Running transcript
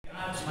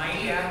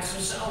acts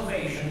of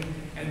salvation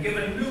and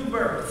given new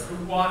birth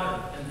through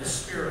water and the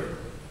Spirit.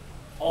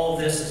 All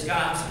this is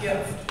God's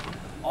gift,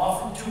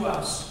 offered to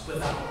us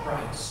without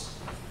price.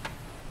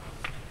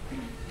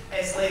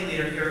 As lay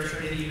leader here at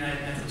Trinity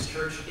United Methodist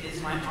Church, it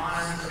is my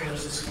honor and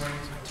privilege this morning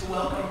to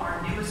welcome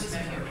our newest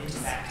member into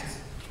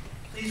baptism.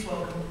 Please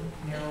welcome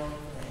Meryl Lane.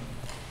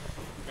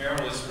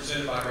 Meryl is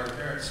presented by her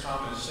parents,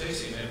 Tom and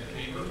Stacy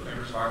Bieber,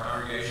 members of our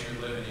congregation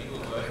who live in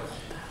Inglewood.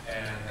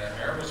 And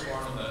Meryl was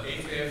born on the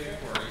 8th day of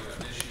February of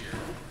this year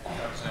and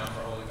comes down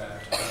for holy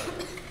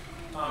baptism.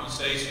 Tom and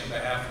Stacy, on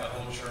behalf of the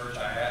whole church,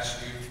 I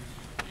ask you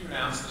to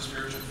renounce the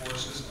spiritual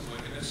forces of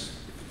wickedness,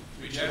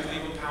 reject the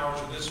evil powers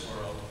of this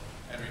world,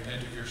 and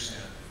repent of your sin.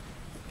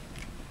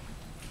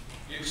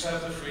 You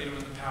accept the freedom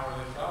and the power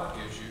that God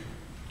gives you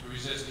to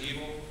resist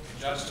evil,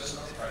 injustice,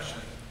 and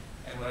oppression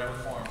in whatever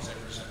forms they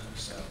present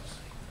themselves.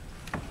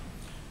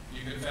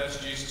 You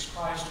confess Jesus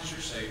Christ as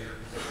your Savior,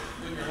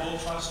 put your whole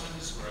trust in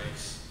His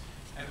grace,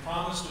 and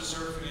promise to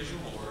serve Him as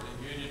your Lord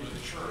in union with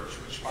the church,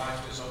 which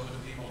Christ is open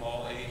to people of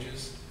all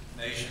ages,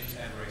 nations,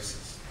 and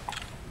races.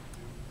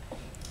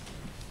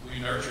 Will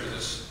you nurture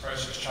this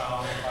precious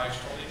child of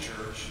Christ's holy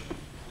church,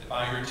 that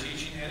by your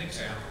teaching and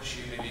example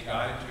she may be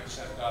guided to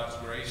accept God's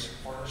grace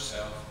for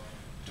herself,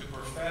 to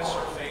profess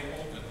her faith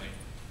openly,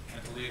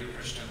 and to lead a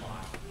Christian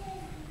life?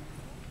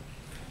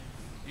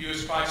 You,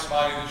 as Christ's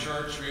body, the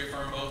church,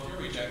 reaffirm both your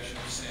rejection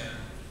of sin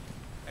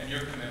and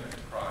your commitment to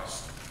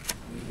Christ.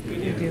 We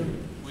do.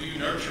 Will you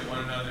nurture one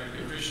another in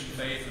your Christian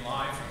faith and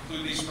life, and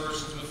include these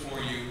persons before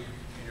you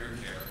in your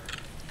care?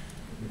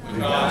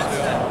 With God's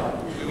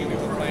help, we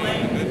will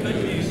proclaim the good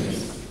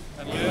news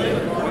and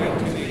live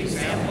according to the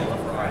example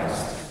of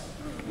Christ.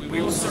 We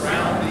will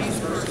surround these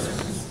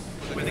persons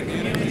with a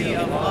community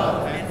of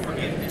love and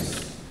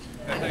forgiveness,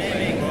 that they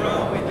may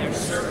grow in their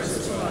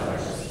service to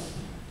others.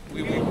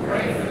 We will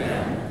pray for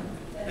them,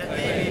 that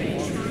they may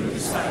be true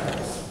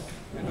disciples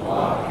and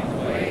walk in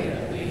the way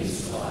that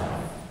leads to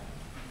life.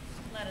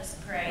 Let us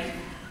pray.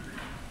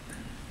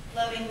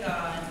 Loving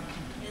God,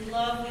 in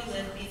love we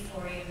live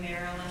before you,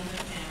 Meryl and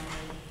her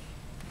family.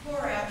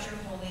 Pour out your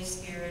Holy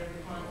Spirit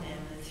upon them,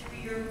 that through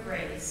your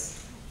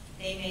grace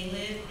they may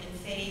live in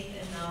faith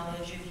and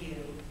knowledge of you,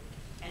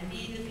 and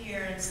be the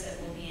parents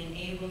that will be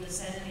enabled to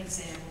set an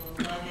example of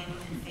loving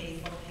and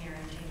faithful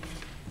parenting.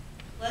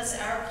 Bless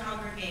our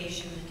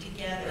congregation, that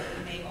together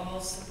we may all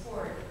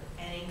support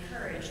and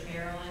encourage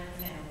Meryl and her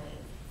family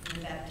in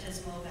the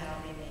baptismal vow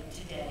they make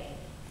today.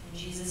 In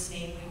Jesus'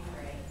 name we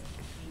pray.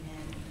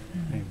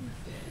 Amen. Amen.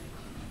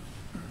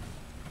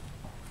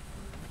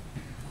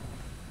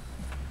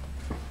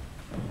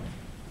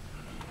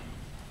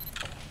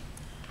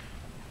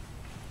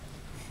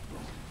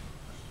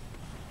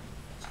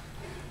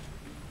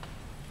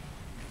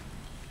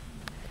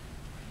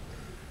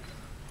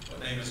 What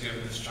name is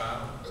given this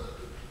child?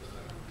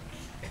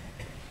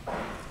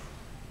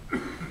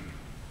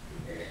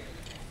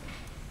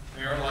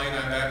 Meryl Lane,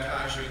 I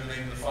baptize you in the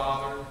name of the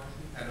Father,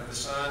 and of the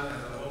Son, and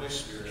of the Holy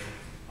Spirit.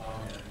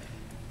 Amen.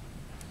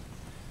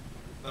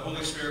 The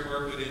Holy Spirit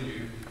work within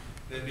you,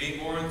 that being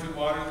born through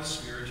water and the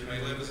Spirit, you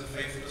may live as a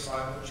faithful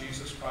disciple of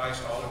Jesus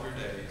Christ all of your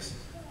days.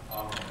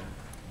 Amen.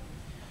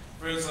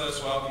 Friends, let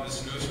us welcome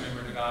this newest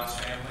member to God's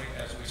family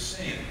as we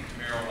sing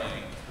to Meryl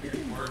Lane.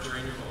 Words are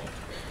in your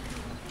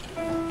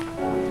book.